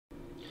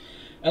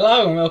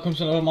Hello and welcome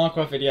to another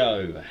Minecraft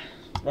video.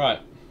 Right,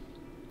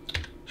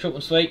 short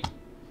and sweet.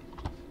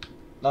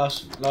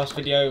 Last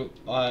video,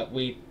 I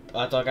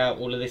dug out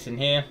all of this in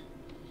here,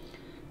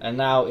 and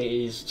now it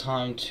is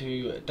time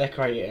to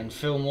decorate it and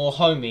feel more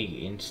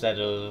homey instead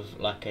of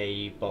like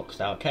a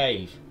boxed out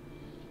cave.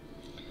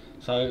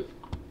 So,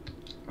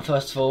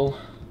 first of all,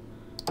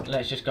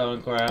 let's just go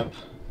and grab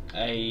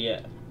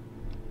a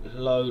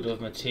load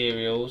of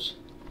materials.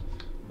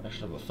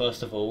 But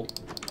first of all,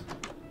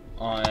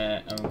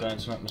 I am going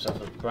to make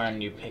myself a brand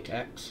new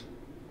pickaxe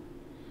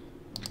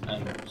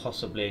and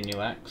possibly a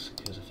new axe,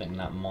 because I think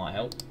that might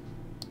help.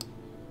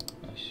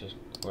 Let's just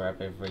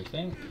grab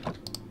everything.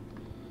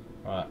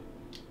 Right,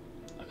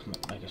 I can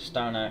make a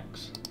stone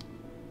axe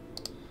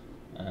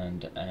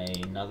and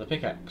another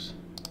pickaxe.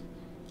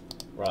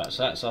 Right,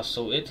 so that's us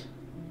sorted.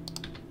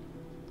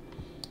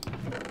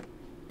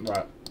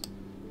 Right,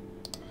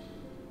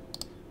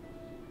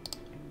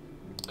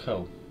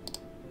 cool.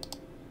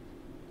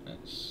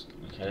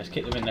 Let's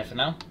keep them in there for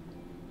now.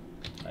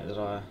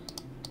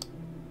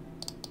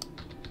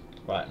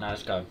 Right, now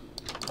let's go.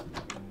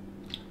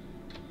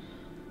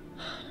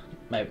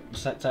 Maybe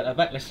take that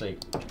back, let's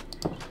sleep.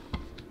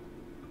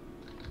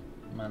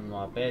 And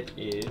my bed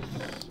is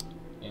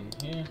in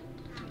here.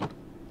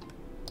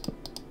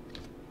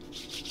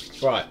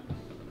 Right.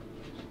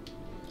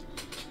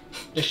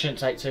 This shouldn't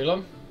take too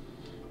long.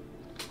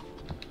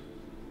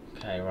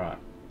 Okay, right.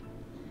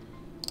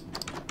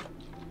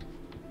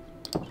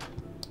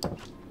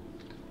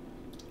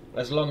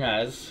 As long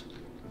as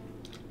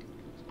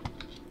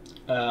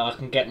I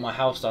can get my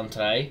house done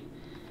today,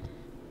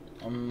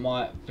 I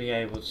might be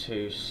able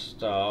to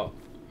start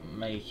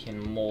making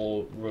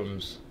more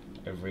rooms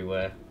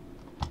everywhere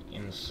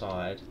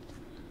inside.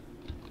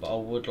 But I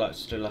would like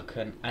to do like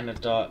an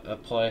a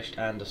polished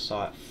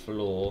andesite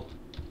floor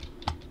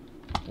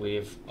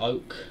with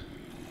oak,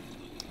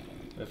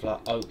 with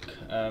like oak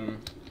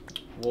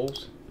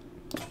walls.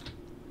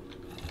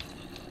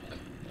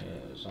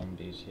 Yeah,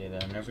 zombies here,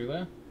 there, and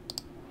everywhere.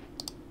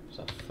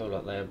 So I feel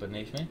like they are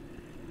beneath me.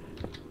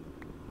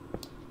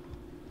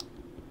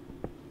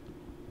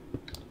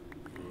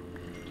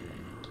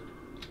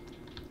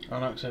 Oh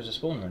no, because there's a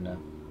spawner in there.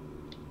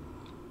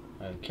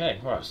 Okay,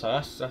 right, so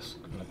that's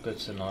good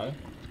to know,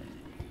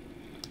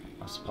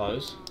 I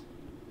suppose.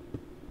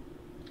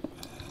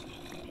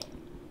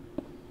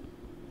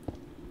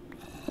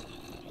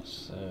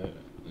 So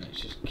let's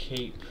just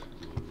keep.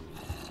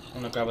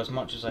 I'm gonna grab as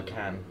much as I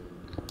can.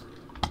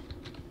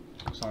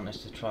 So I want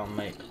this to try and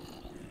make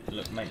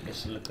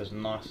this look as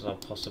nice as I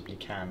possibly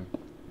can.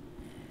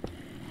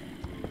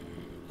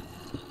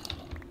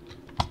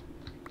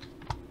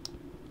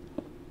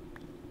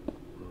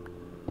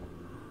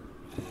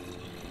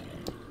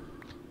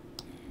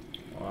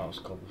 Well, that was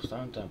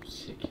cobblestone, don't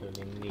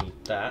particularly need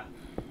that,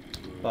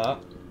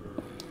 but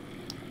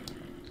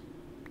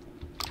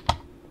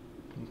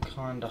I'm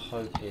kinda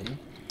hoping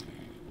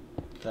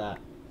that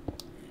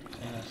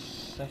in a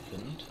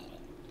second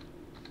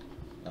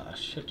that I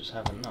should just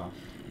have enough.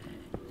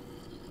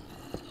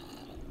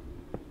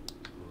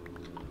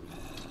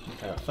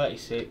 Okay,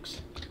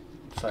 36,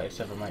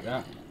 37 make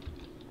that.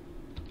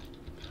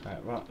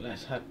 Right,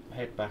 let's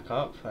head back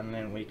up and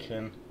then we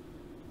can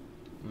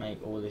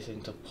make all this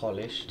into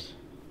polished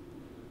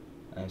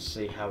and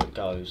see how it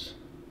goes.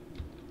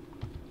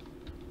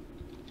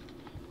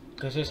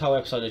 Because this whole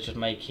episode is just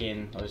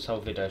making, or this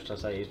whole video should I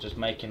say, is just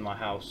making my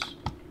house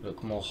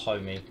look more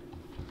homey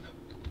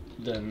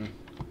than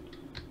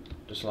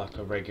just like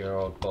a regular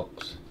old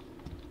box.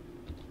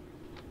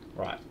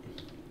 Right.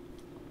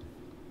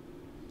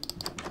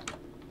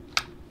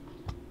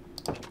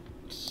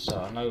 So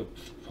I know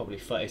probably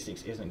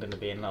 36 isn't going to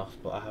be enough,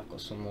 but I have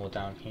got some more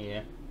down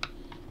here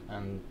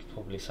and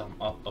probably some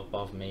up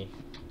above me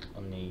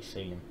on the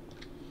ceiling.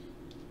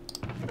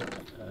 That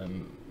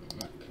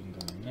can go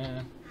in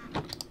there.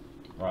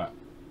 Right.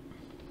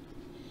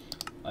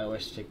 I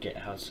always forget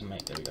how to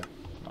make. There we go.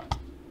 Right.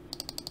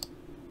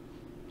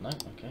 No.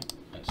 Okay.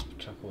 Let's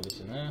chuck all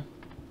this in there.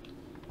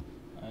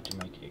 I had to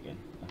make it again.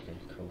 Okay.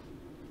 Cool.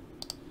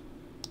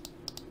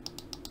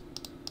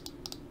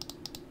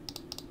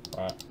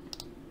 Right.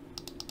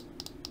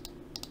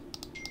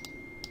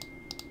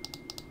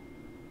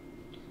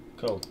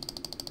 Cool.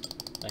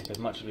 Make as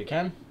much as we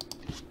can.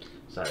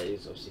 So that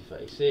is obviously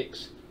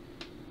 36.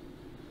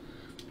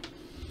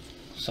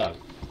 So,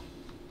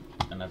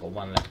 and I've got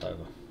one left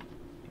over,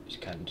 which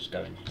can just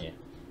go in here.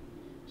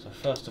 So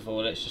first of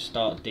all, let's just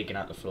start digging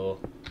out the floor.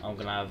 I'm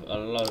going to have a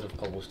load of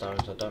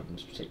cobblestones. I don't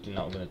particularly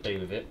know what I'm going to do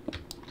with it.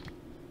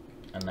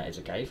 And that is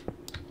a cave.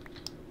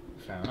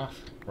 Fair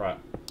enough. Right.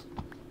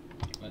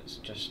 Let's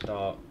just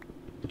start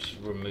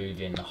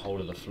removing the whole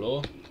of the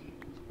floor.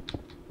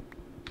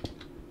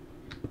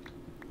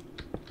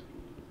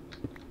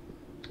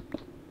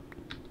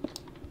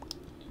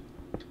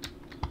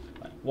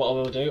 What I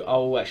will do, I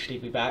will actually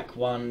be back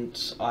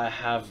once I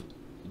have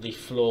the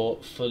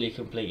floor fully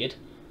completed.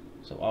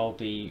 So I'll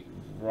be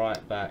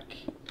right back.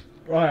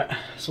 Right,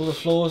 so the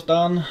floor's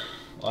done.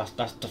 Well,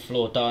 that's the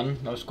floor done.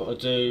 I've just got to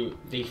do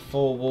the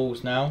 4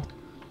 walls now.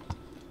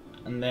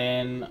 and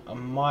then I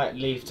might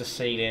leave the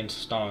ceiling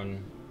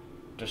stone,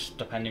 just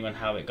depending on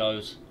how it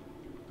goes.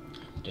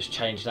 Just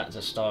change that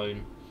to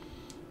stone,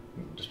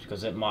 just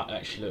because it might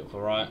actually look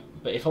alright.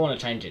 But if I want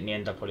to change it in the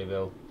end, I probably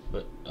will.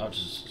 But I'll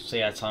just see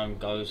how time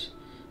goes.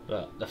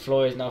 But the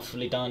floor is now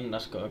fully done.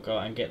 That's got to go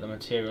out and get the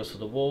materials for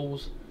the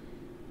walls,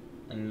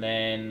 and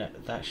then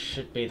that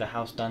should be the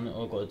house done.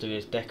 All I've got to do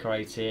is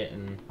decorate it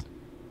and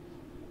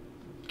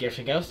get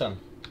everything else done.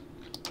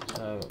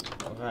 So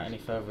without any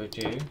further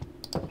ado,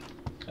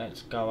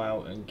 let's go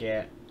out and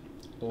get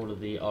all of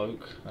the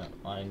oak that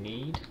I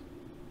need.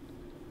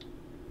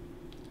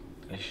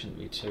 It shouldn't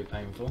be too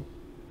painful.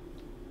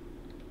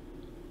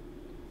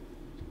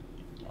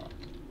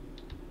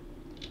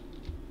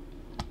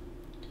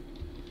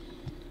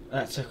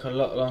 That took a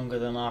lot longer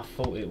than I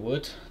thought it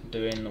would,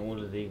 doing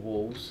all of the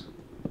walls,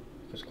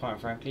 because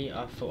quite frankly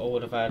I thought I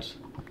would have had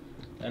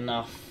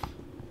enough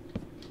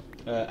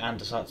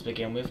andesite to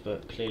begin with,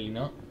 but clearly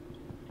not.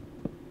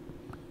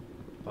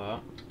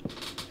 But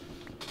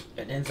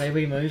at the end of the day,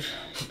 we move.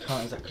 You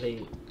can't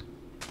exactly.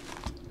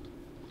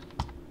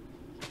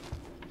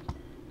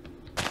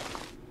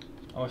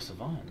 Oh, it's the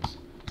vines.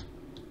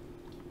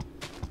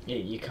 Yeah,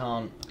 you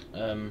can't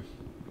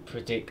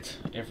predict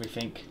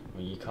everything.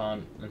 Well, you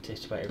can't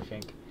anticipate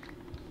everything.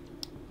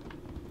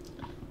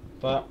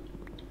 But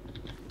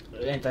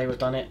at the end of the day, we've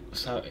done it.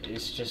 So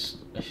it's just,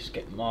 let's just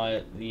get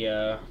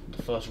the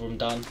first room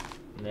done,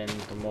 and then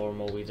the more and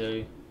more we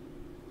do,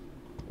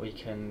 we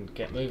can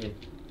get moving.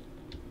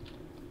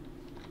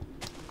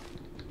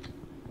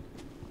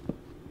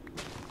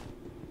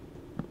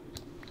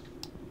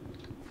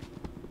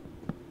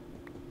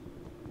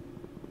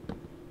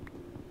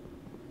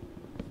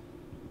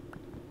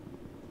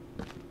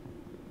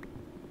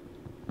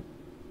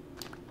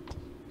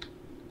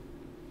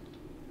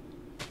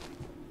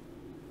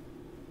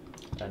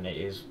 And it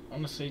is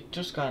honestly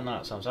just going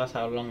nuts. So that's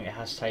how long it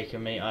has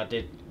taken me. I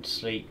did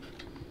sleep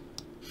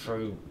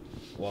through,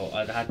 well,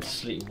 I had to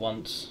sleep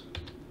once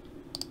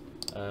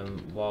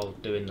while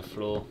doing the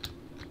floor,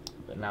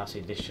 but now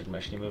see, this should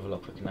actually move a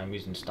lot quicker now I'm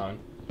using stone.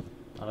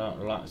 I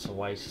don't like to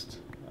waste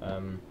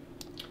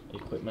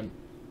equipment,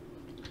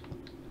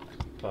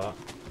 but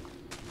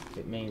if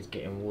it means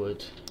getting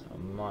wood, I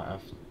might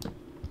have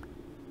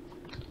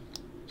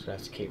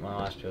to keep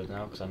my eyes peeled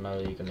now, because I know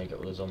you're going to get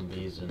all the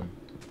zombies and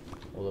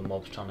all the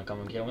mobs trying to come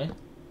and kill me.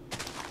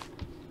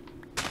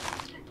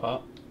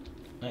 But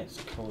let's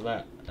call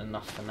that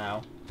enough for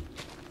now,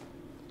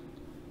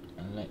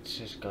 and let's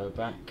just go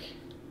back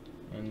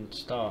and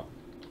start,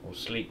 or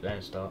sleep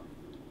then start.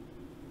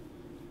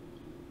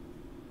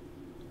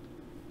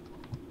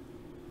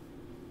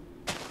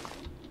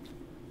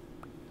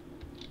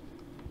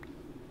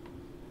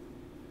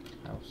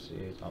 House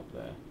is up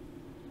there.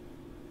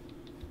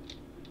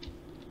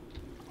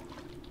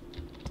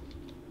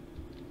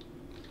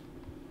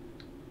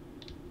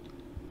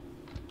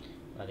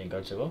 I didn't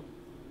go too well.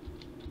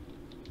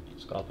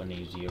 Let's go up an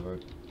easier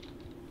route.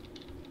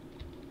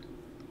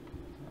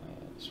 Yeah,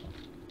 this one.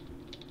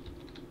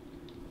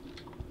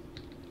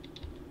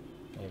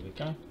 There we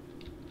go.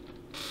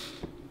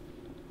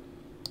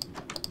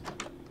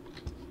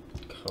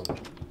 Cool.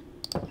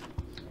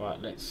 Right,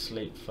 let's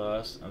sleep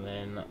first, and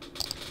then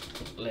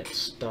let's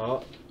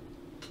start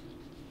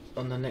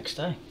on the next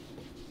day.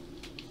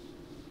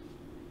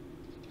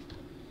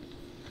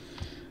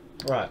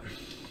 Right.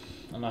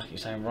 I know I keep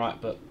saying right,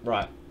 but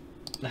right.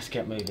 Let's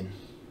get moving.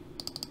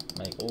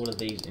 Make all of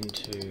these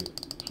into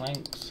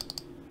planks.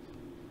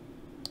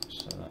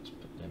 So let's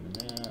put them in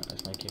there.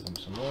 Let's make give them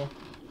some more.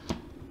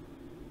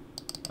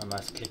 And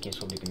that's clicking is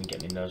probably going to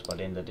get me nerves by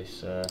the end of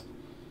this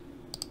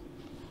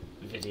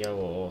video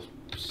or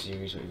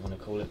series, what you want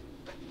to call it.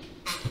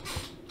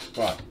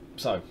 Right,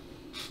 so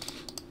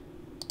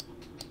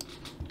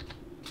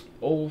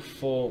all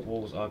 4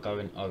 walls are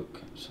going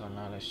oak. So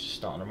now let's just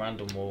start on a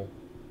random wall.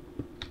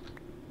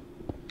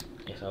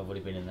 Yes, I've already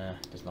been in there.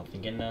 There's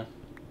nothing in there.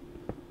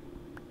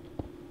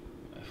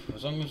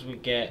 As long as we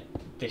get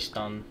this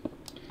done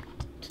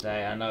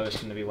today, I know it's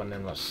going to be one of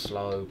them like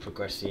slow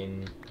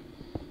progressing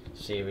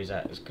series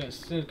that it's going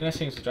to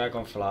seem to drag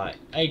on for like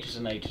ages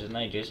and ages and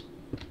ages.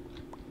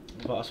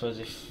 But I suppose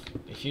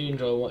if you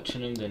enjoy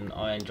watching them, then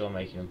I enjoy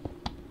making them.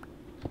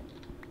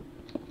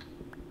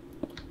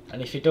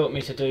 And if you do want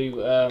me to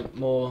do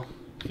more,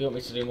 if you want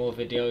me to do more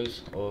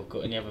videos or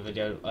got any other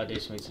video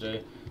ideas for me to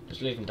do,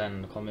 just leave them down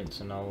in the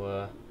comments, and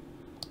I'll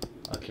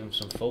give them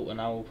some thought,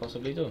 and I will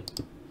possibly do them.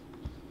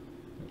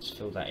 Let's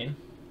fill that in,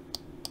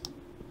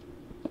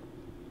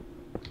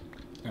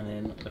 and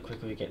then the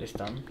quicker we get this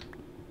done,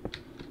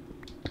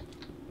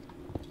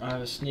 I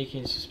have a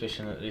sneaking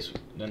suspicion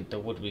that the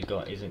wood we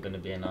got isn't going to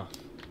be enough,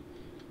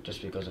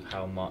 just because of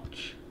how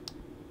much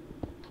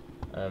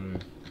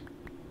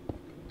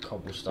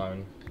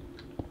cobblestone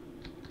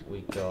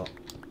we got.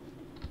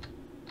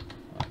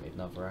 I need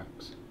another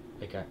axe,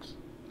 big axe.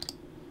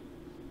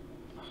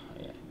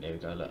 Yeah, there we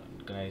go. Look,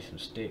 I'm gonna need some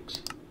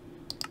sticks.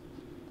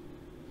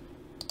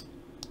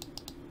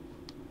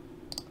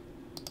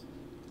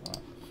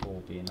 Right, 4 will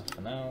be enough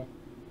for now.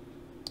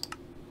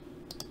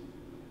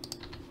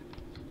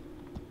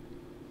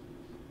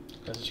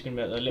 There's just going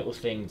to be the little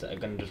things that are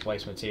going to just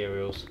waste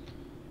materials,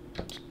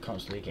 just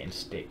constantly getting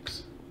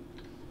sticks.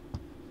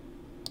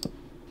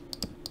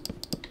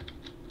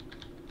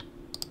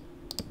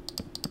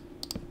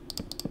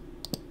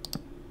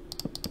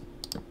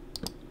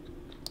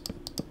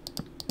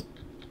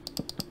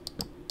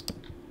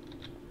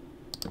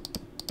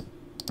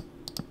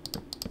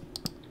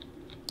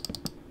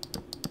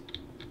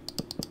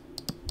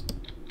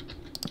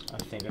 I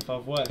think if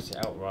I've worked it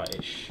out right,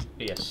 it should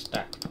be a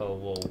stack per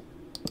wall,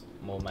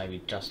 or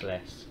maybe just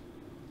less.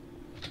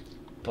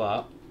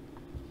 But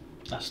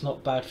that's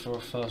not bad for a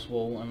first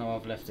wall. I know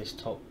I've left this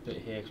top bit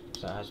here,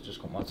 so it has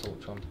just got my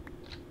torch on.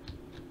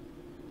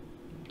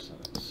 So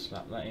let's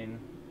slap that in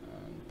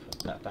and put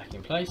that back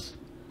in place.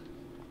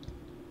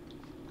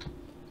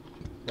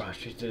 Right,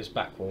 should we do this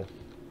back wall?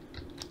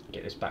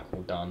 Get this back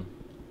wall done,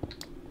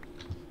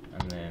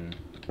 and then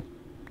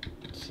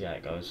see how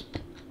it goes.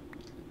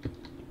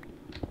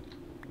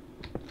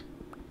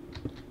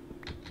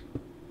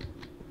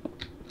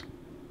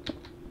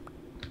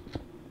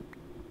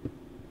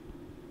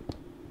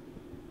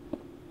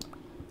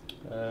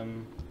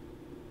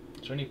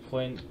 Is there any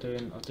point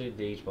doing? I'll do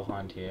these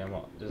behind here.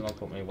 There's no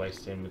point me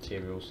wasting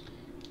materials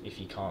if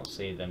you can't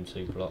see them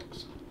 2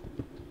 blocks.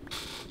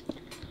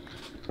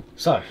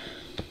 So,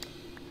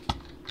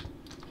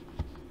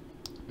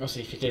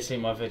 obviously, if you did see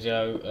my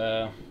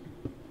video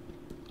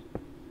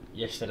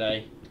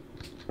yesterday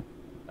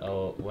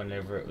or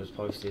whenever it was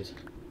posted,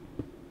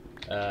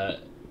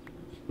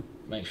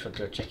 make sure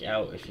to check it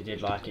out. If you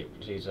did like it,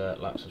 please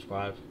like,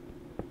 subscribe,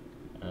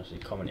 and obviously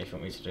comment if you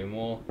want me to do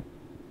more.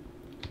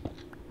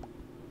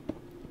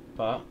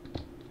 But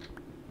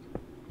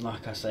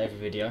like I say every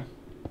video,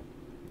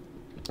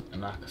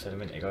 and like I said a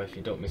minute ago, if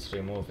you don't want me to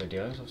do more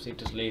videos, obviously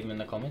just leave them in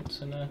the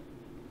comments, and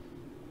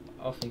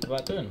I'll think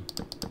about doing them.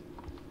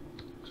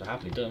 So I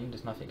happily do them,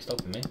 there's nothing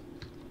stopping me.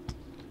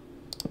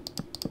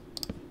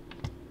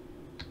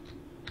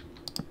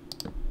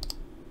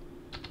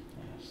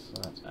 Yes,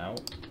 so that's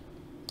out.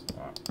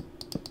 Right.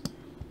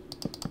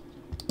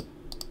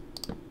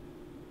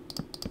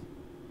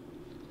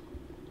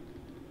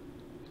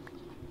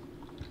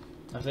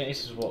 I think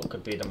this is what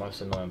could be the most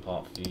annoying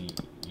part for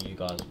you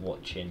guys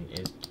watching,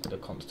 is the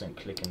constant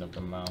clicking of the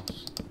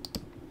mouse.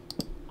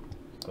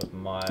 Because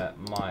my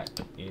mic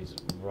is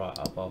right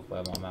above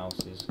where my mouse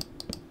is,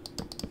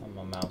 and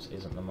my mouse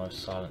isn't the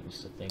most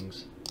silentest of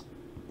things,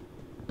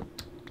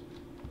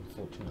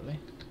 unfortunately.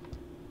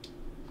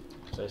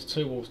 So there's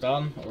 2 walls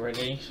done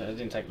already, so it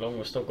didn't take long.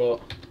 We've still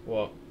got,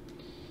 what,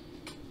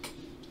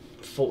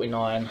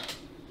 49,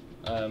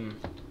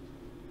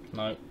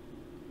 no.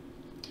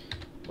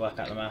 Work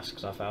out the maths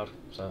because I failed,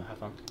 so have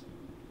fun.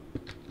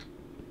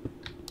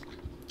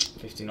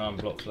 59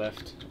 blocks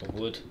left of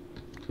wood.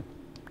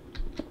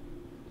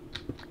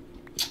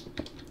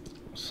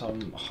 So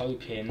I'm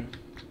hoping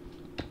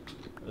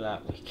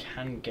that we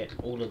can get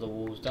all of the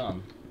walls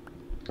done.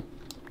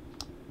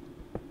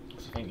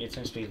 I think it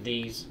tends to be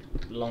these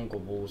longer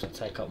walls that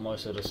take up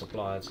most of the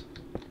supplies.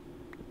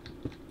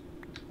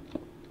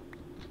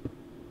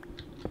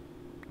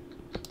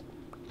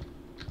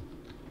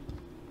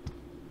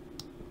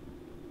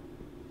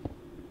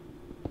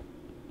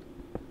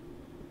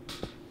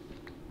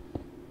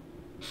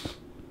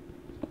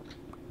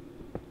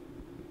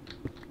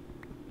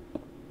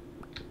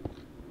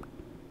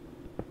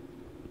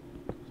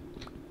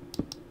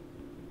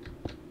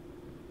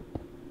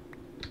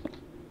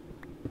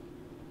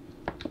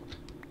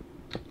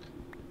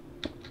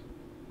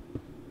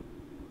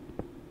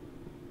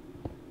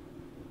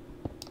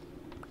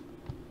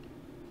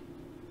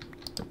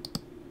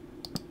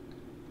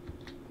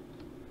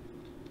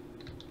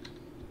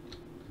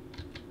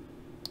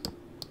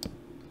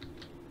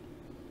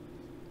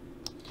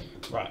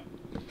 Right,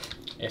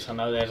 yes, I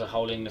know there's a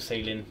hole in the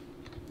ceiling.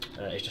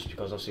 It's just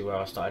because obviously where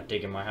I started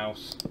digging my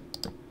house.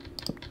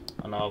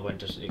 I know I went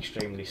just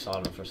extremely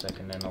silent for a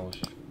second, then I was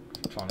just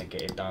trying to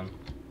get it done.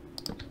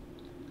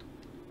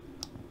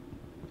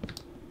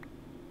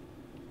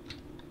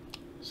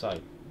 So,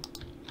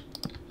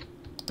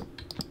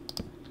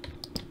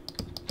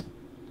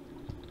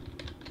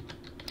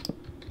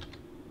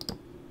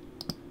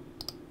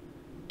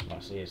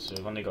 right, so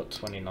we've only got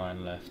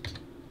 29 left.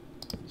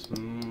 This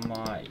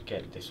might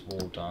get this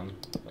wall done,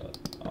 but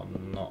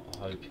I'm not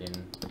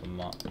hoping for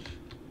much.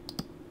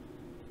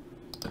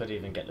 Could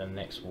even get the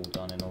next wall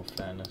done, in all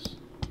fairness.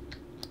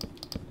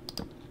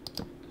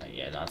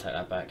 Yeah, no, I'll take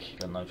that back,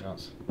 got no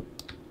chance.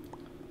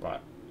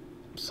 Right,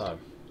 so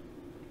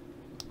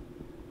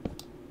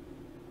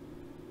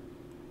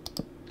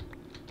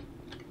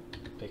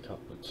pick up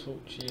the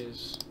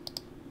torches,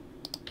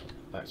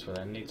 back to where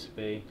they need to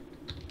be.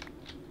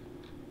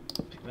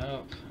 Pick that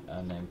up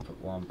and then put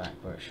one back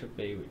where it should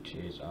be, which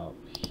is up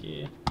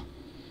here.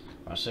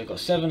 Right, so we've got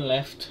 7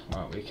 left.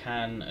 Right, we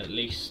can at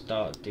least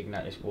start digging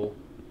out this wall.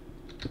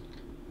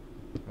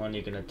 I'm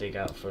only going to dig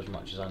out for as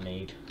much as I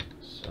need.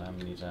 So how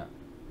many is that?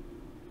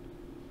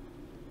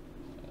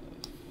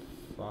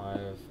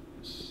 5,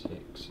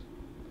 6,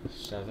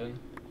 7.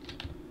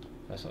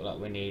 That's not like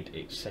we need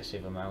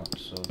excessive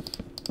amounts of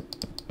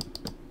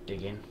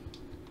digging.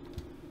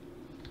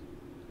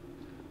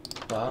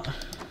 But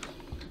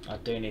I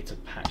do need to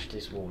patch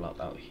this wall up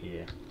out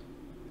here,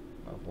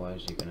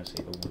 otherwise you're going to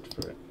see the wood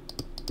through it.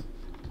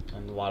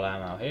 And while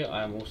I'm out here,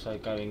 I am also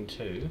going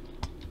to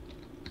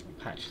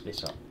patch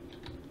this up.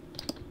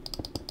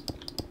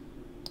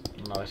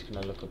 I know it's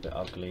going to look a bit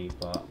ugly,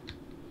 but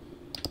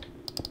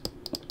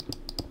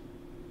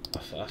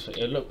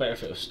it would look better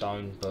if it was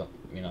stone, but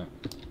you know,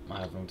 I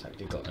haven't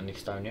actually got any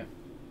stone yet.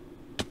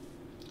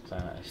 So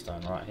that is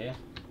stone right here.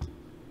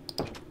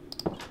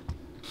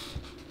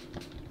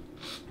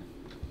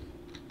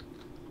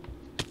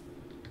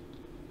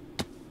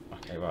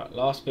 Okay, right,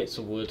 last bits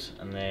of wood,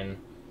 and then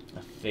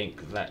I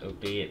think that would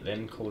be it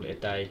then, call it a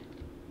day.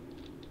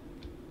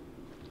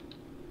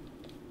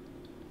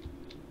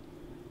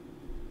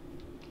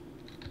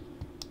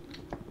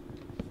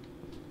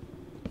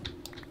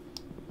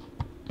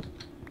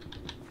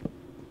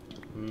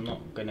 I'm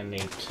not going to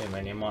need too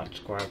many, I might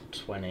just grab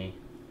 20,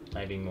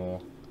 maybe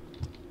more.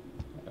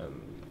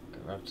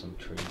 Grab some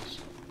trees.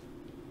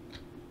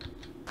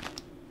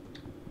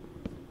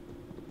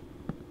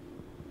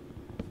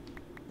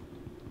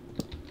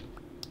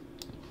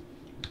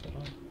 Did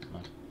I?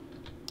 No.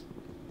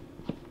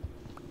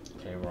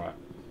 Okay, right.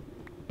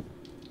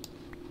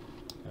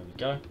 There we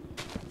go.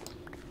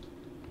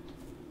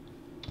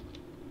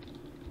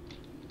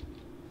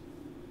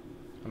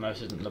 I know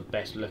this isn't the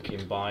best looking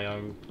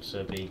biome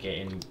to be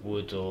getting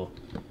wood or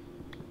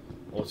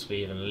to be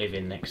even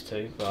living next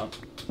to, but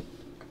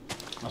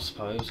I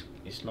suppose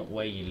it's not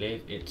where you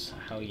live, it's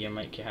how you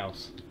make your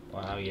house,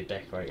 or how you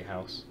decorate your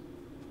house.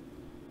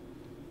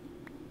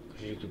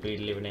 Because you could be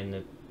living in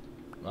the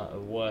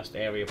worst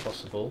area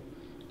possible,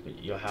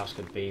 but your house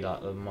could be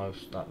like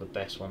the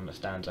best one that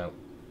stands out.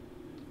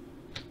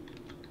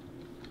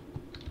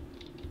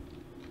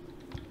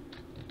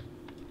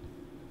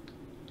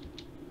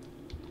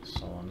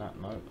 So on that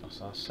note,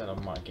 as I said, I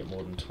might get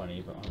more than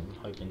 20, but I'm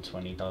hoping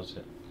 20 does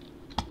it.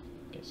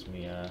 Gets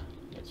me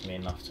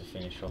enough to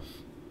finish off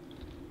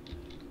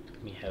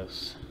my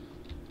house.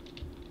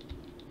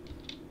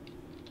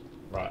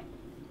 Right.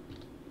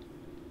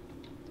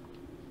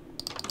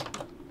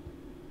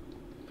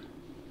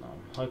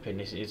 I'm hoping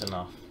this is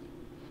enough.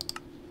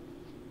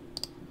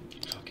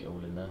 Chuck it all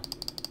in there.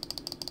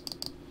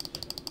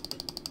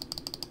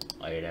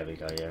 Oh yeah, there we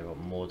go, yeah, I've got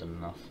more than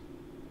enough.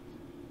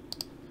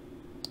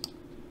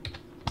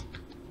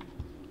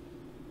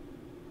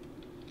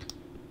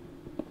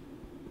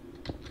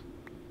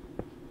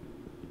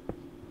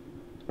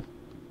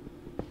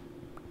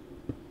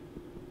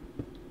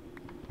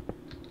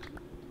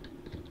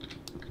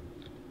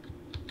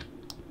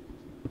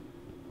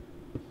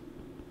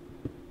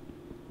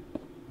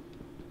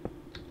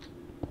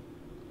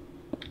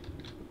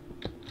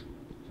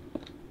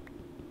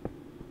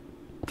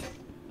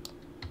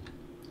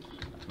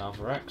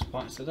 Another axe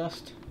bites the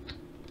dust.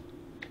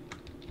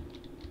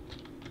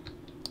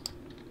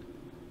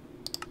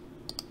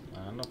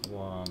 Another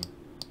one.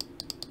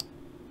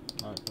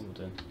 No, what am I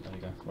doing? There we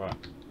go. Right.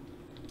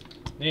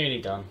 Nearly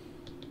done.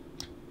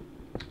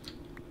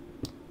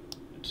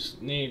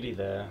 Just nearly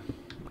there.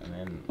 And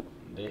then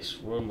this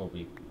room will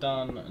be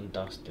done and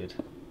dusted.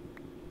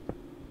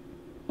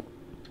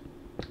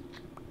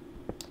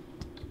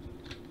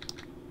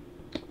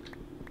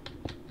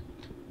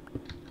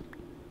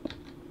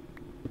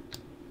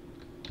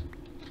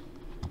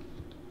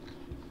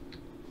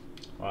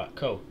 Right,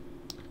 cool.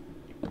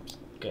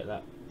 Get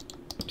that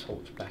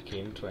torch back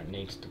in to where it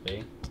needs to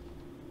be.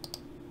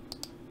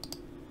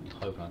 I'm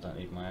hoping I don't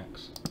need my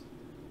axe.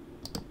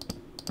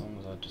 As long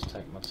as I just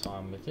take my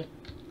time with it.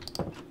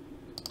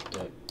 Do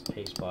it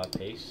piece by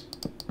piece.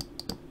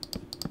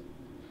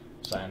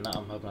 Saying that,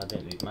 I'm hoping I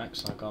didn't need my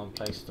axe and I go and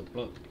place the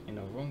block in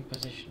the wrong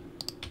position.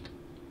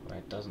 Where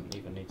it doesn't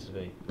even need to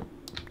be.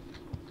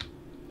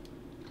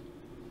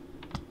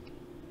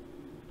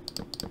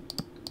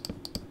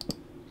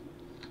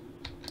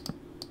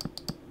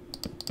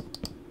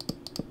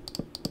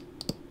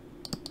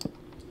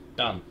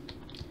 Done.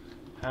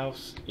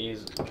 House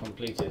is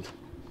completed.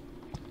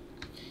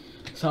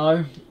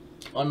 So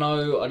I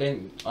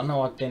wanted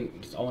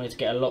to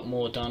get a lot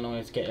more done. I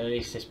wanted to get at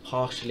least this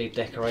partially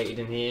decorated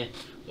in here,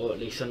 or at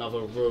least another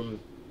room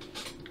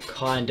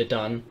kinda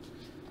done.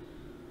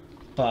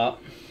 But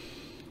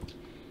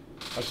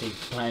obviously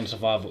playing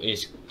survival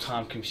is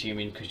time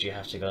consuming because you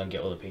have to go and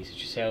get all the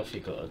pieces yourself.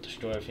 You've got to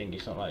destroy everything.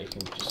 It's not like you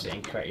can just sit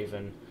in creative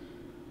and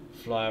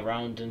fly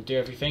around and do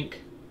everything.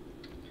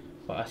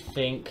 But I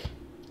think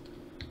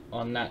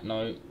on that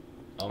note,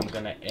 I'm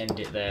going to end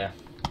it there.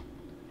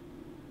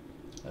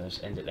 I'll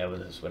just end it there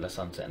with a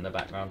sunset in the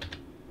background.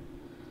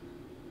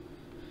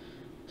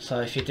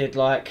 So if you did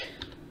like,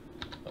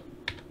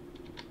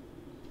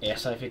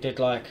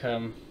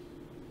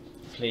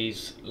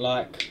 please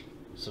like,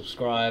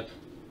 subscribe,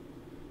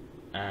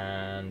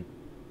 and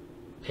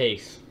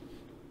peace.